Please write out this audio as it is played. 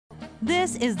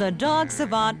This is the Dog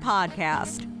Savant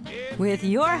Podcast with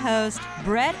your host,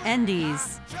 Brett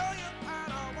Endies.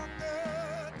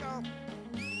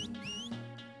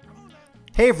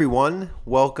 Hey everyone,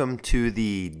 welcome to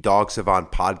the Dog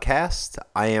Savant Podcast.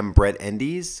 I am Brett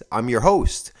Endies. I'm your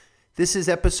host. This is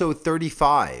episode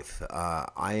 35.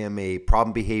 I am a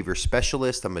problem behavior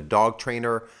specialist. I'm a dog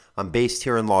trainer. I'm based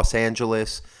here in Los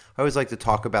Angeles. I always like to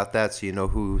talk about that so you know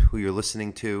who you're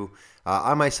listening to.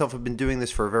 I myself have been doing this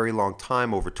for a very long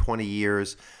time, over 20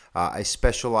 years. I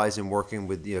specialize in working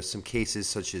with some cases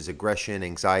such as aggression,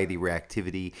 anxiety,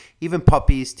 reactivity, even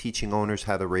puppies, teaching owners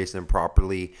how to raise them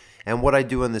properly. And what I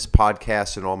do in this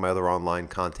podcast and all my other online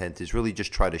content is really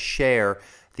just try to share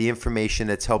the information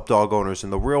that's helped dog owners in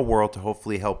the real world to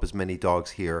hopefully help as many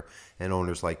dogs here and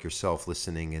owners like yourself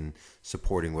listening and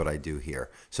supporting what I do here.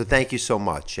 So thank you so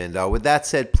much. And with that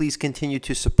said, please continue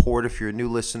to support if you're a new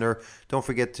listener. Don't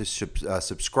forget to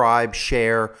subscribe,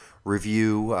 share,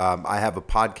 review. I have a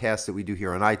podcast that we do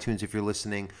here on iTunes if you're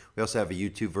listening. We also have a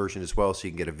YouTube version as well, so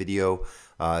you can get a video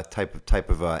type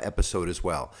of episode as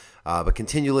well. But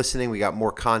continue listening. We got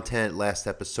more content. Last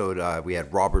episode, we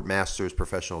had Robert Masters,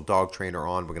 professional dog trainer,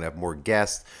 on. We're going to have more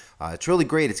guests. It's really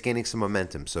great. It's gaining some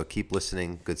momentum, so keep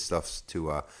listening. Good stuff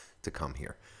to come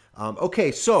here.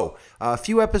 Okay, so a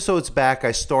few episodes back,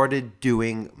 I started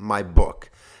doing my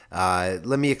book.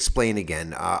 Let me explain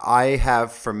again. I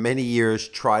have for many years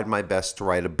tried my best to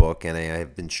write a book, and I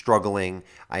have been struggling.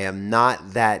 I am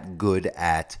not that good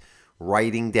at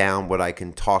writing down what I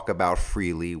can talk about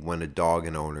freely when a dog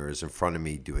and owner is in front of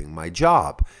me doing my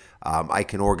job. I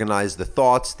can organize the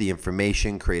thoughts, the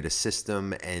information, create a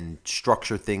system, and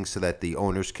structure things so that the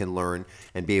owners can learn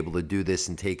and be able to do this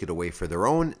and take it away for their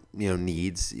own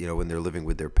needs, when they're living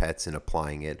with their pets and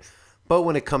applying it. But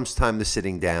when it comes time to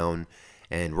sitting down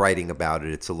and writing about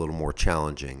it, it's a little more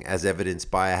challenging. As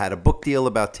evidenced by, I had a book deal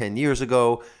about 10 years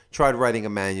ago, tried writing a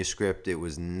manuscript. It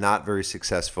was not very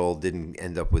successful, didn't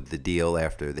end up with the deal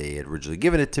after they had originally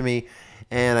given it to me.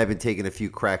 And I've been taking a few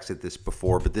cracks at this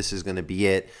before, but this is going to be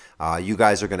it. You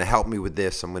guys are going to help me with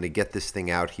this. I'm going to get this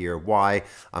thing out here. Why?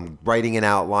 I'm writing an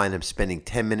outline. I'm spending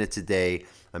 10 minutes a day.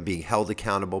 I'm being held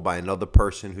accountable by another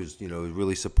person who's,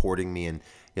 really supporting me. And,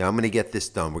 I'm going to get this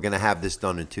done. We're going to have this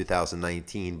done in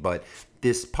 2019. But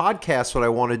this podcast, what I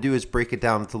want to do is break it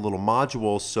down into little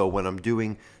modules. So when I'm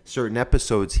doing certain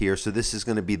episodes here, so this is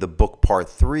going to be the book part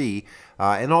 3.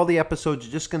 And all the episodes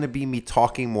are just going to be me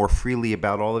talking more freely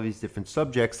about all of these different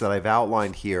subjects that I've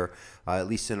outlined here, at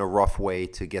least in a rough way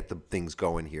to get the things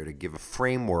going here, to give a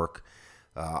framework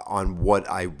on what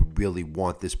I really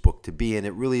want this book to be. And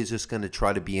it really is just going to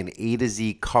try to be an A to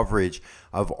Z coverage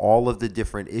of all of the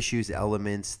different issues,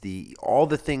 elements, all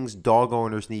the things dog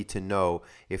owners need to know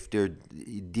if they're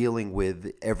dealing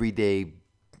with everyday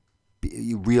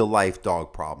real life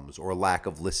dog problems or lack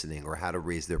of listening or how to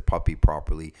raise their puppy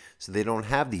properly so they don't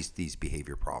have these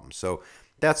behavior problems. So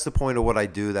that's the point of what I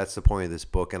do. That's the point of this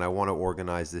book, and I want to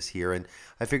organize this here. And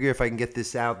I figure if I can get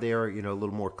this out there, a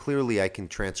little more clearly, I can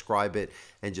transcribe it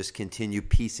and just continue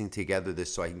piecing together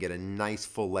this so I can get a nice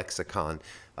full lexicon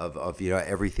of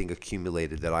everything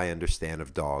accumulated that I understand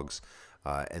of dogs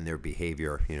and their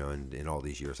behavior, in all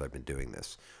these years I've been doing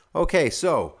this. Okay,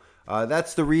 so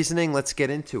that's the reasoning. Let's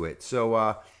get into it.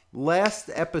 So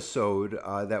last episode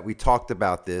that we talked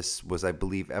about this was, I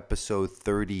believe, episode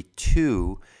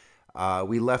 32.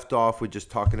 We left off with just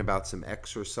talking about some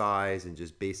exercise and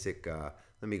just basic, let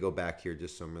me go back here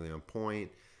just so I'm really on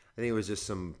point. I think it was just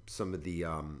some of the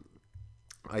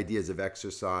ideas of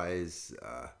exercise.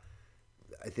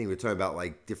 I think we're talking about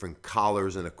like different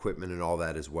collars and equipment and all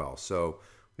that as well. So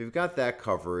we've got that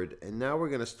covered. And now we're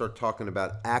going to start talking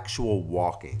about actual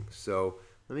walking. So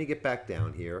let me get back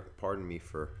down here. Pardon me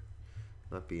for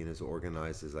not being as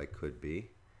organized as I could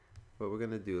be. But we're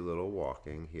going to do a little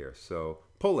walking here. So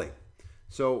pulling.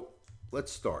 So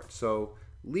let's start. So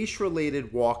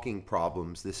leash-related walking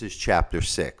problems. This is chapter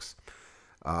 6.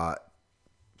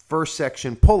 First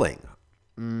section, pulling.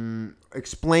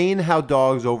 Explain how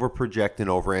dogs overproject and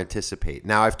over-anticipate.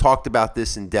 Now, I've talked about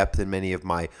this in depth in many of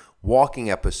my walking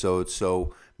episodes,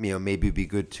 so maybe it'd be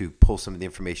good to pull some of the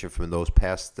information from those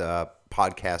past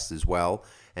podcasts as well,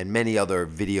 and many other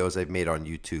videos I've made on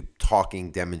YouTube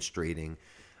talking, demonstrating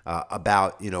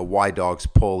about why dogs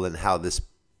pull and how this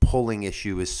pulling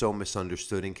issue is so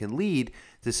misunderstood and can lead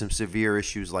to some severe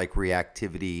issues like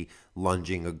reactivity,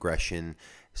 lunging, aggression,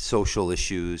 social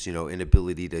issues,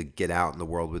 inability to get out in the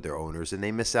world with their owners, and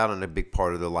they miss out on a big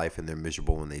part of their life and they're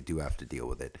miserable when they do have to deal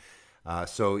with it.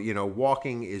 So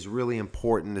walking is really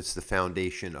important. It's the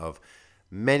foundation of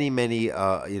many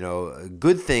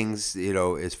good things,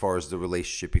 as far as the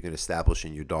relationship you can establish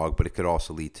in your dog, but it could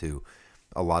also lead to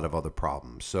a lot of other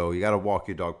problems. So you got to walk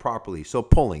your dog properly. So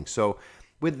pulling. So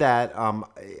with that,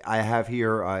 I have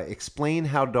here, explain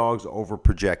how dogs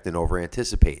overproject and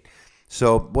overanticipate.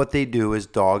 So what they do is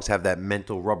dogs have that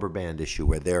mental rubber band issue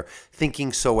where they're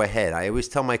thinking so ahead. I always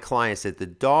tell my clients that the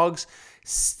dogs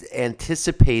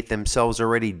anticipate themselves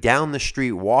already down the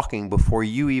street walking before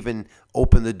you even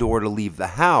open the door to leave the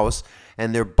house,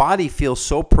 and their body feels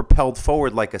so propelled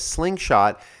forward like a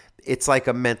slingshot. It's like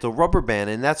a mental rubber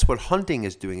band, and that's what hunting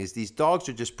is doing. Is these dogs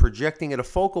are just projecting at a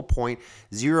focal point,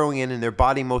 zeroing in, and their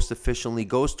body most efficiently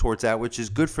goes towards that, which is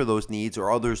good for those needs,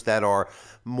 or others that are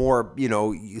more,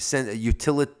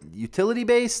 utility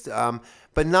based,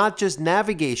 but not just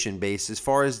navigation based, as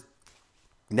far as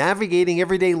navigating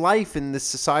everyday life in the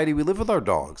society we live with our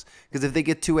dogs. Because if they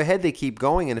get too ahead, they keep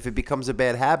going, and if it becomes a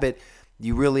bad habit,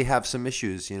 you really have some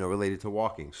issues, related to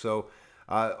walking. So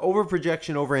over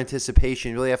projection, over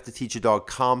anticipation, you really have to teach a dog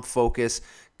calm, focus,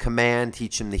 command,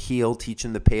 teach them to heel, teach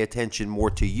them to pay attention more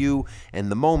to you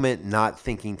and the moment, not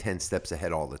thinking 10 steps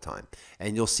ahead all the time.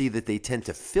 And you'll see that they tend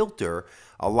to filter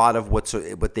a lot of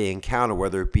what they encounter,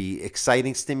 whether it be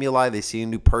exciting stimuli, they see a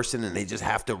new person and they just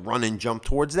have to run and jump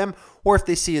towards them, or if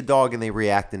they see a dog and they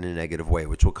react in a negative way,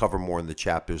 which we'll cover more in the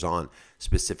chapters on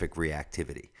specific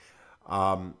reactivity.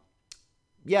 And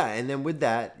then with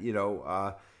that,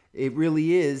 it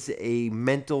really is a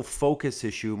mental focus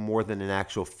issue more than an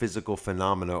actual physical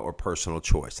phenomena or personal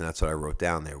choice. And that's what I wrote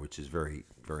down there, which is very,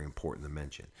 very important to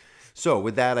mention. So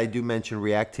with that, I do mention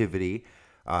reactivity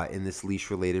in this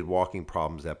leash-related walking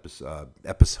problems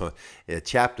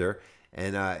chapter.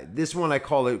 And this one I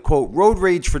call it, quote, road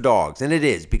rage for dogs. And it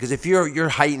is, because if you're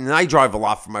heightened, and I drive a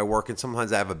lot for my work, and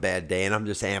sometimes I have a bad day and I'm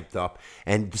just amped up,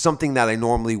 and something that I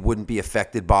normally wouldn't be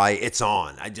affected by, it's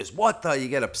on. You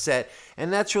get upset.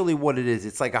 And that's really what it is.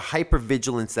 It's like a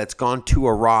hypervigilance that's gone too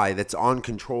awry, that's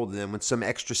uncontrolled. And then when some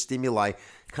extra stimuli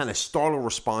kind of startle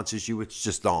responses you, it's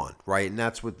just on, right? And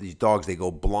that's what these dogs, they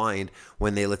go blind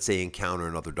when they, let's say, encounter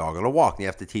another dog on a walk. And you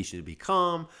have to teach them to be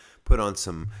calm, put on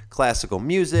some classical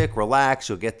music, relax.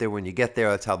 You'll get there when you get there.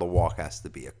 That's how the walk has to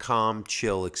be. A calm,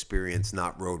 chill experience,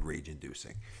 not road rage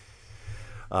inducing.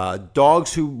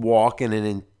 Dogs who walk in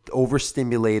an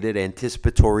overstimulated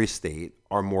anticipatory state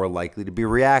are more likely to be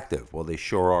reactive. Well, they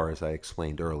sure are, as I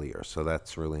explained earlier. So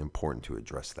that's really important to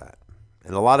address that.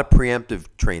 And a lot of preemptive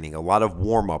training, a lot of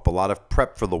warm-up, a lot of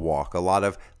prep for the walk, a lot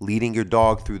of leading your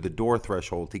dog through the door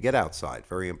threshold to get outside.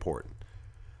 Very important.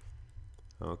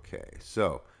 Okay,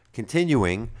 so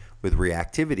continuing with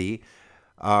reactivity.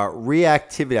 I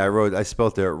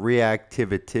spelled there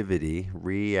reactivity.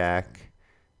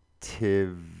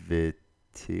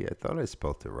 I thought I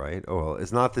spelled it right. Oh, well,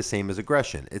 it's not the same as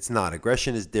aggression. It's not.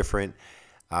 Aggression is different.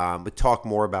 We talk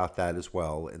more about that as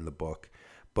well in the book.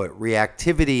 But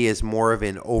reactivity is more of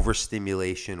an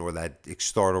overstimulation or that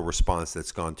startle response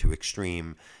that's gone too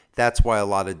extreme. That's why a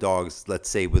lot of dogs, let's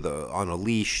say on a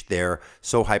leash, they're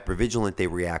so hypervigilant they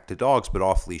react to dogs, but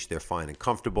off leash they're fine and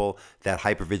comfortable. That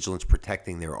hypervigilance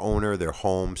protecting their owner, their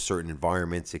home, certain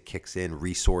environments, it kicks in,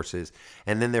 resources,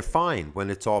 and then they're fine when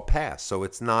it's all past. So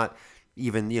it's not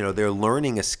even, they're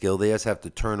learning a skill. They just have to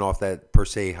turn off that per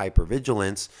se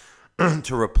hypervigilance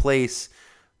to replace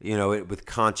it with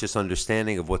conscious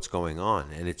understanding of what's going on.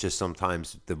 And it's just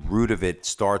sometimes the root of it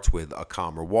starts with a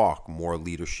calmer walk, more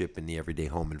leadership in the everyday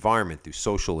home environment through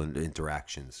social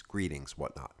interactions, greetings,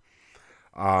 whatnot.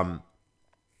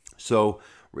 So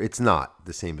it's not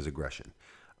the same as aggression.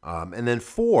 And then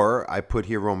 4, I put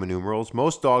here Roman numerals.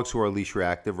 Most dogs who are leash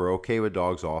reactive are okay with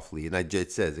dogs off lead. And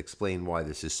it says, explain why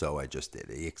this is so. I just did.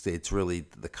 It's really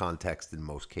the context in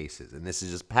most cases. And this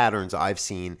is just patterns I've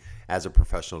seen as a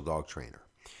professional dog trainer.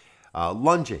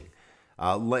 Lunging.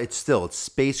 It's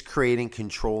space creating,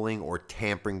 controlling, or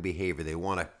tampering behavior. They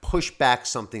want to push back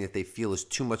something that they feel is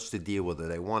too much to deal with. Or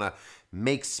they want to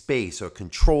make space or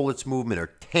control its movement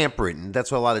or tamper it. And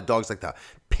that's why a lot of dogs like to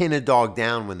pin a dog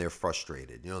down when they're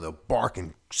frustrated. They'll bark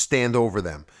and stand over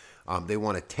them. They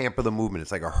want to tamper the movement.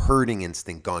 It's like a herding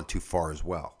instinct gone too far as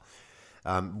well.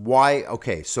 Why?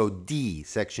 Okay, so D,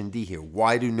 section D here.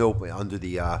 Why do under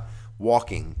the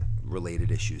walking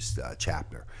related issues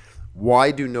chapter.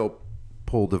 Why do no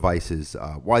pull devices,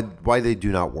 why they do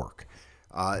not work?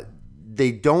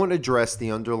 They don't address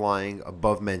the underlying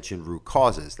above-mentioned root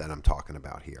causes that I'm talking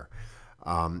about here.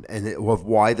 Of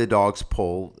why the dogs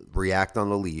react on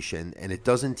the leash, and it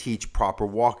doesn't teach proper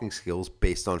walking skills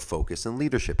based on focus and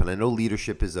leadership. And I know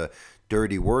leadership is a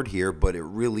dirty word here, but it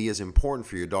really is important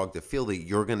for your dog to feel that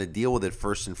you're going to deal with it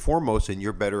first and foremost, and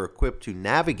you're better equipped to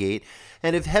navigate.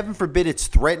 And if heaven forbid it's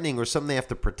threatening or something they have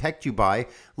to protect you by,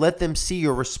 let them see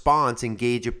your response,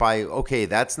 engage it by, okay,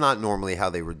 that's not normally how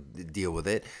they would deal with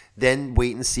it. Then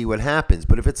wait and see what happens.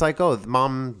 But if it's like, oh,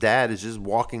 mom, dad is just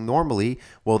walking normally,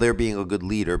 well, they're being a good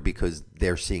leader because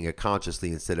they're seeing it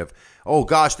consciously instead of, oh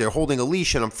gosh, they're holding a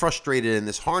leash and I'm frustrated and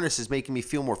this harness is making me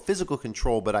feel more physical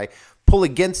control, but I pull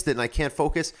against it and I can't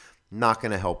focus. Not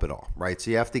going to help at all, right?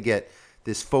 So you have to get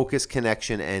this focus,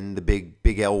 connection, and the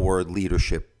big L word,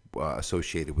 leadership,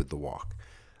 associated with the walk.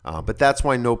 But that's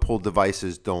why no pull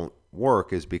devices don't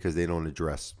work, is because they don't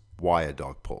address why a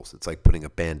dog pulls. It's like putting a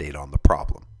Band-Aid on the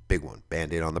problem. Big one,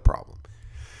 Band-Aid on the problem.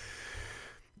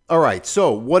 All right,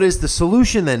 so what is the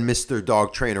solution then, Mr.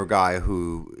 Dog Trainer guy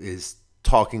who is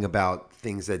talking about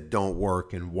things that don't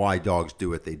work and why dogs do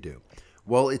what they do?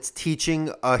 Well, it's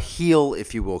teaching a heel,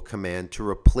 if you will, command to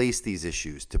replace these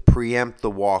issues, to preempt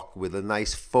the walk with a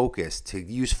nice focus, to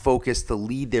use focus to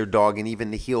lead their dog, and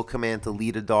even the heel command to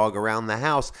lead a dog around the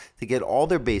house to get all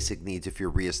their basic needs if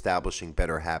you're reestablishing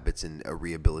better habits in a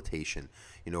rehabilitation,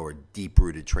 or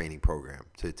deep-rooted training program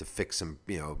to fix some,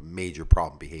 major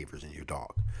problem behaviors in your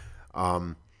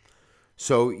dog.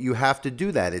 So you have to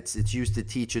do that. It's used to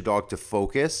teach a dog to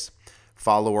focus,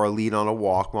 follow our lead on a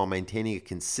walk while maintaining a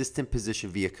consistent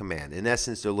position via command. In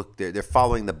essence, they're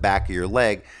following the back of your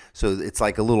leg, so it's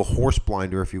like a little horse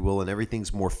blinder, if you will, and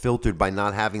everything's more filtered by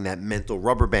not having that mental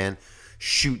rubber band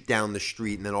shoot down the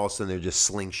street, and then all of a sudden they're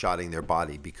just slingshotting their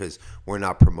body because we're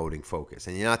not promoting focus.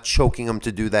 And you're not choking them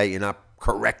to do that. You're not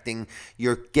correcting.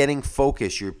 You're getting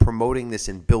focus. You're promoting this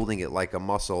and building it like a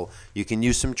muscle. You can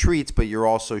use some treats, but you're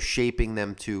also shaping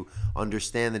them to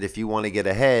understand that if you want to get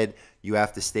ahead, you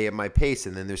have to stay at my pace.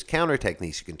 And then there's counter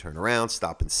techniques. You can turn around,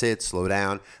 stop and sit, slow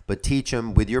down, but teach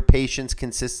them with your patience,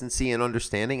 consistency, and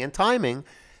understanding and timing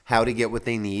how to get what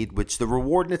they need, which the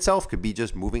reward in itself could be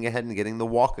just moving ahead and getting the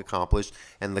walk accomplished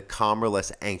and the calmer,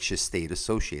 less anxious state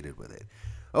associated with it.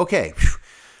 Okay.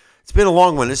 It's been a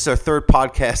long one. This is our third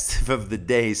podcast of the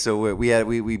day, so we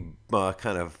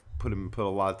kind of put a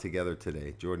lot together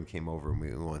today. Jordan came over and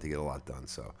we wanted to get a lot done.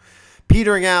 So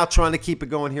petering out, trying to keep it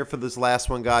going here for this last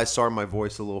one, guys. Sorry, my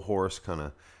voice a little hoarse, kind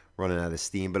of running out of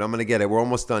steam, but I'm gonna get it. We're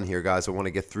almost done here, guys. I want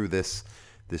to get through this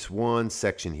one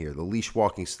section here. The leash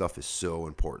walking stuff is so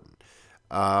important.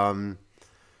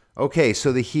 Okay,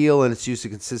 so the heel and its use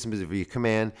of consistency via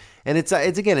command. And it's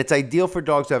ideal for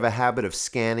dogs to have a habit of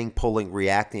scanning, pulling,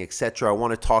 reacting, etc. I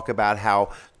want to talk about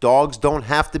how dogs don't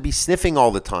have to be sniffing all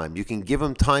the time. You can give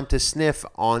them time to sniff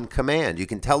on command. You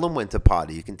can tell them when to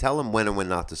potty. You can tell them when and when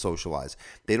not to socialize.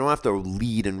 They don't have to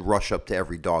lead and rush up to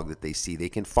every dog that they see. They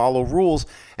can follow rules.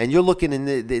 And you're looking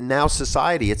in the now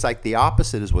society, it's like the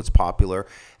opposite is what's popular,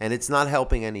 and it's not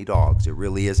helping any dogs. It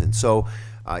really isn't. So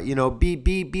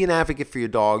be an advocate for your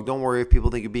dog. Don't worry if people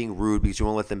think you're being rude because you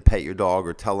won't let them pet your dog,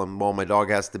 or tell them, well, my dog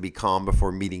has to be calm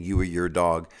before meeting you or your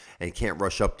dog and can't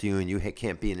rush up to you, and you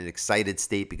can't be in an excited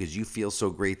state because you feel so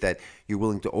great that you're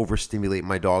willing to overstimulate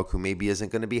my dog who maybe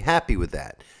isn't going to be happy with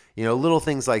that. Little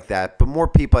things like that. But more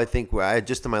people, I think,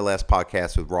 just in my last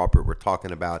podcast with Robert, we're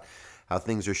talking about how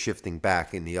things are shifting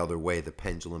back in the other way, the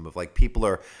pendulum of like people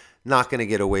are not going to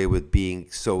get away with being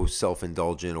so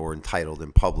self-indulgent or entitled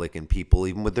in public, and people,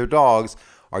 even with their dogs,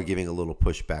 are giving a little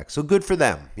pushback. So good for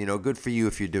them. Good for you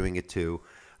if you're doing it too.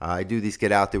 I do these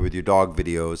get out there with your dog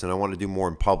videos, and I want to do more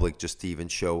in public just to even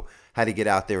show how to get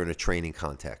out there in a training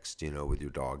context, with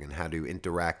your dog, and how to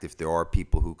interact if there are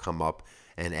people who come up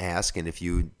and ask, and if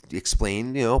you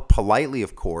explain, politely,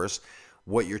 of course,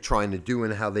 what you're trying to do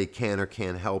and how they can or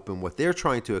can't help and what they're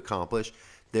trying to accomplish,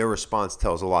 their response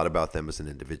tells a lot about them as an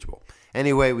individual.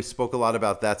 Anyway, we spoke a lot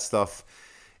about that stuff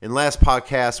in last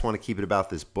podcast. Want to keep it about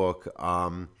this book.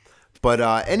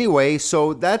 Anyway,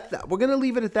 so that we're gonna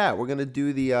leave it at that. We're gonna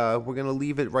do we're gonna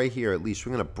leave it right here. At least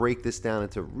we're gonna break this down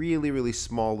into really, really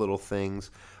small little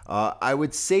things. I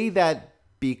would say that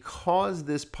because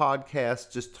this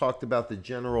podcast just talked about the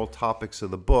general topics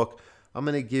of the book, I'm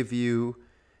gonna give you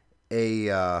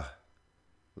a.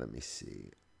 Let me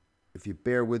see. If you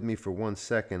bear with me for 1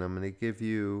 second, I'm going to give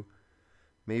you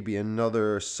maybe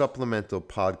another supplemental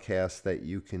podcast that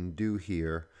you can do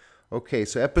here. Okay,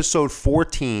 so episode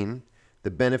 14,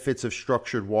 the benefits of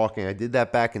structured walking. I did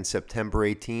that back in September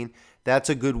 18. That's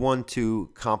a good one to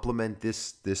complement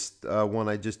this one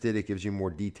I just did. It gives you more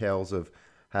details of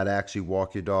how to actually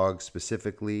walk your dog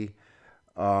specifically.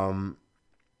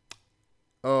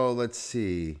 Let's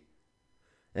see.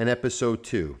 And episode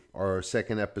 2, our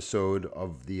second episode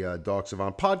of the Dog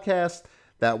Savant Podcast.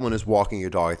 That one is walking your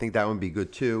dog. I think that one would be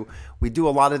good too. We do a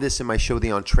lot of this in my show, The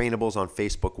Untrainables, on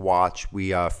Facebook Watch.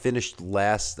 We finished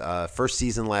first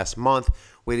season last month,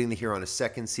 waiting to hear on a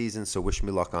second season, so wish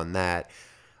me luck on that.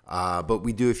 But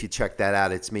we do, if you check that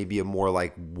out, it's maybe a more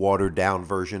like watered down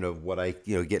version of what I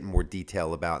get in more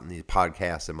detail about in the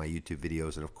podcast and my YouTube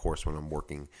videos, and of course when I'm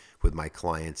working with my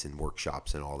clients in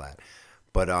workshops and all that.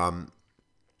 But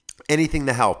anything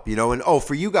to help, and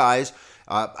for you guys,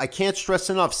 I can't stress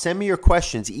enough, send me your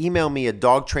questions. Email me at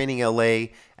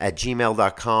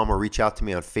dogtrainingla@gmail.com or reach out to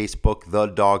me on Facebook, The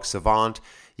Dog Savant.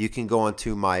 You can go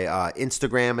onto my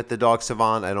Instagram at The Dog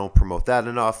Savant. I don't promote that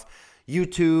enough.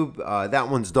 YouTube, that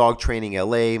one's Dog Training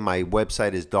LA. My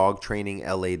website is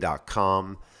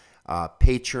dogtrainingla.com.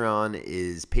 Patreon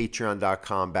is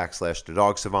patreon.com/The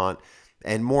Dog Savant.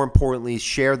 And more importantly,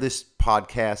 share this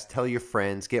podcast, tell your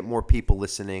friends, get more people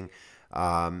listening.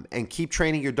 And keep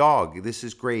training your dog. This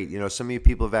is great. Some of you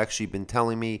people have actually been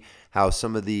telling me how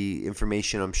some of the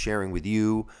information I'm sharing with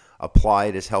you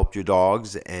applied has helped your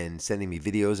dogs, and sending me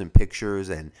videos and pictures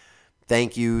and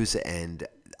thank yous. And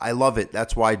I love it.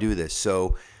 That's why I do this.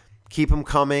 So keep them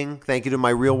coming. Thank you to my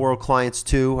real world clients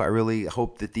too. I really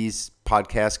hope that these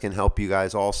podcasts can help you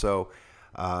guys also.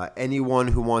 Anyone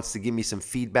who wants to give me some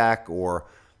feedback or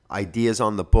ideas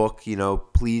on the book,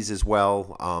 please as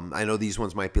well. I know these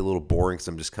ones might be a little boring because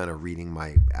I'm just kind of reading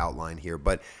my outline here,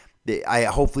 but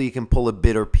hopefully you can pull a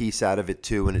bit or piece out of it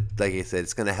too. And like I said,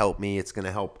 it's going to help me. It's going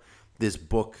to help this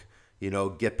book,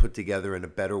 get put together in a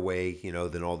better way,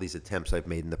 than all these attempts I've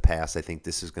made in the past. I think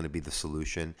this is going to be the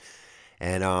solution.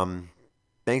 And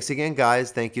thanks again,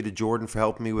 guys. Thank you to Jordan for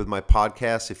helping me with my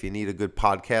podcast. If you need a good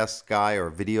podcast guy or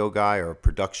a video guy or a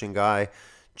production guy,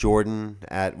 Jordan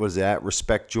at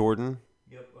Respect Jordan.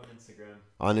 Yep, on Instagram.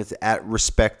 It's at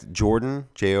Respect Jordan.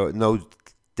 No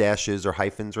dashes or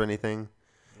hyphens or anything.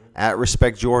 Mm-hmm. At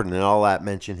Respect Jordan, and I'll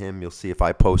mention him. You'll see if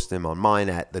I post him on mine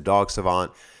at The Dog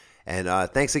Savant. And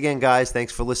thanks again, guys.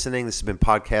 Thanks for listening. This has been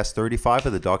podcast 35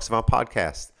 of The Dog Savant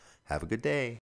Podcast. Have a good day.